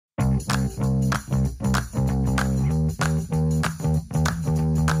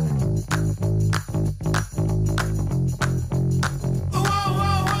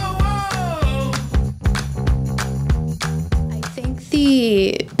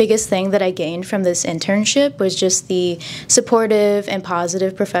The biggest thing that I gained from this internship was just the supportive and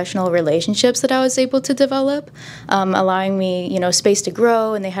positive professional relationships that I was able to develop, allowing me, space to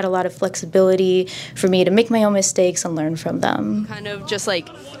grow, and they had a lot of flexibility for me to make my own mistakes and learn from them. Kind of just like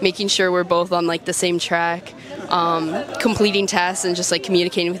making sure we're both on like the same track, completing tasks and just like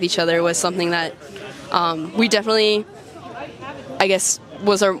communicating with each other was something that we definitely, I guess,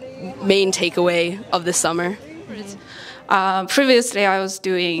 was our main takeaway of this summer. Previously, I was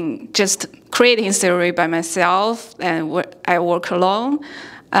doing just creating theory by myself, and I work alone,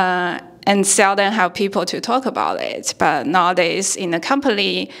 and seldom have people to talk about it. But nowadays, in the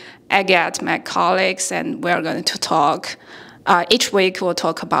company, I get my colleagues, and we're going to talk. Each week, we'll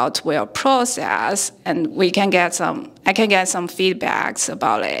talk about our process, and I can get some feedbacks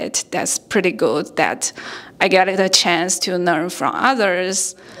about it. That's pretty good. That I get a chance to learn from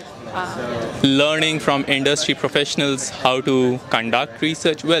others. Learning from industry professionals how to conduct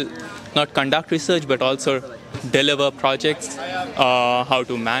research, well, not conduct research, but also deliver projects, how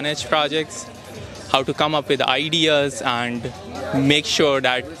to manage projects, how to come up with ideas and make sure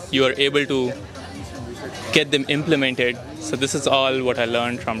that you are able to get them implemented. So this is all what I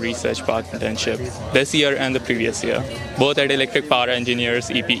learned from research path internship this year and the previous year, both at Electric Power Engineers,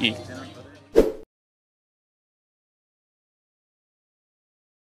 EPE.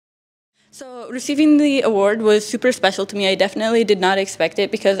 So receiving the award was super special to me. I definitely did not expect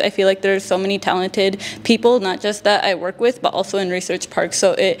it because I feel like there's so many talented people, not just that I work with, but also in Research Park.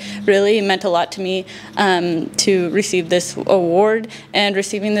 So it really meant a lot to me to receive this award. And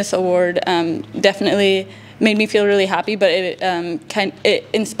receiving this award definitely made me feel really happy, but it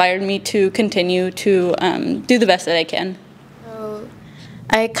inspired me to continue to do the best that I can.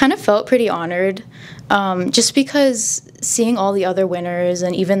 I kind of felt pretty honored, just because seeing all the other winners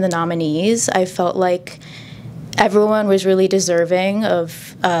and even the nominees, I felt like everyone was really deserving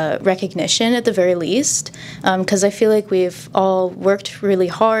of recognition at the very least, because I feel like we've all worked really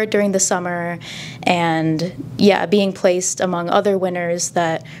hard during the summer, and yeah, being placed among other winners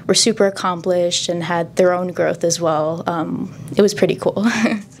that were super accomplished and had their own growth as well, it was pretty cool.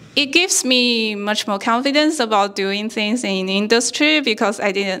 It gives me much more confidence about doing things in industry because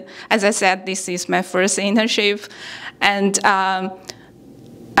as I said, this is my first internship, and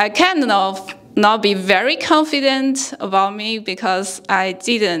I kind of not be very confident about me because I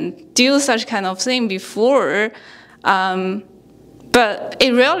didn't do such kind of thing before, but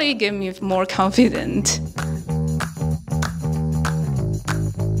it really gave me more confidence.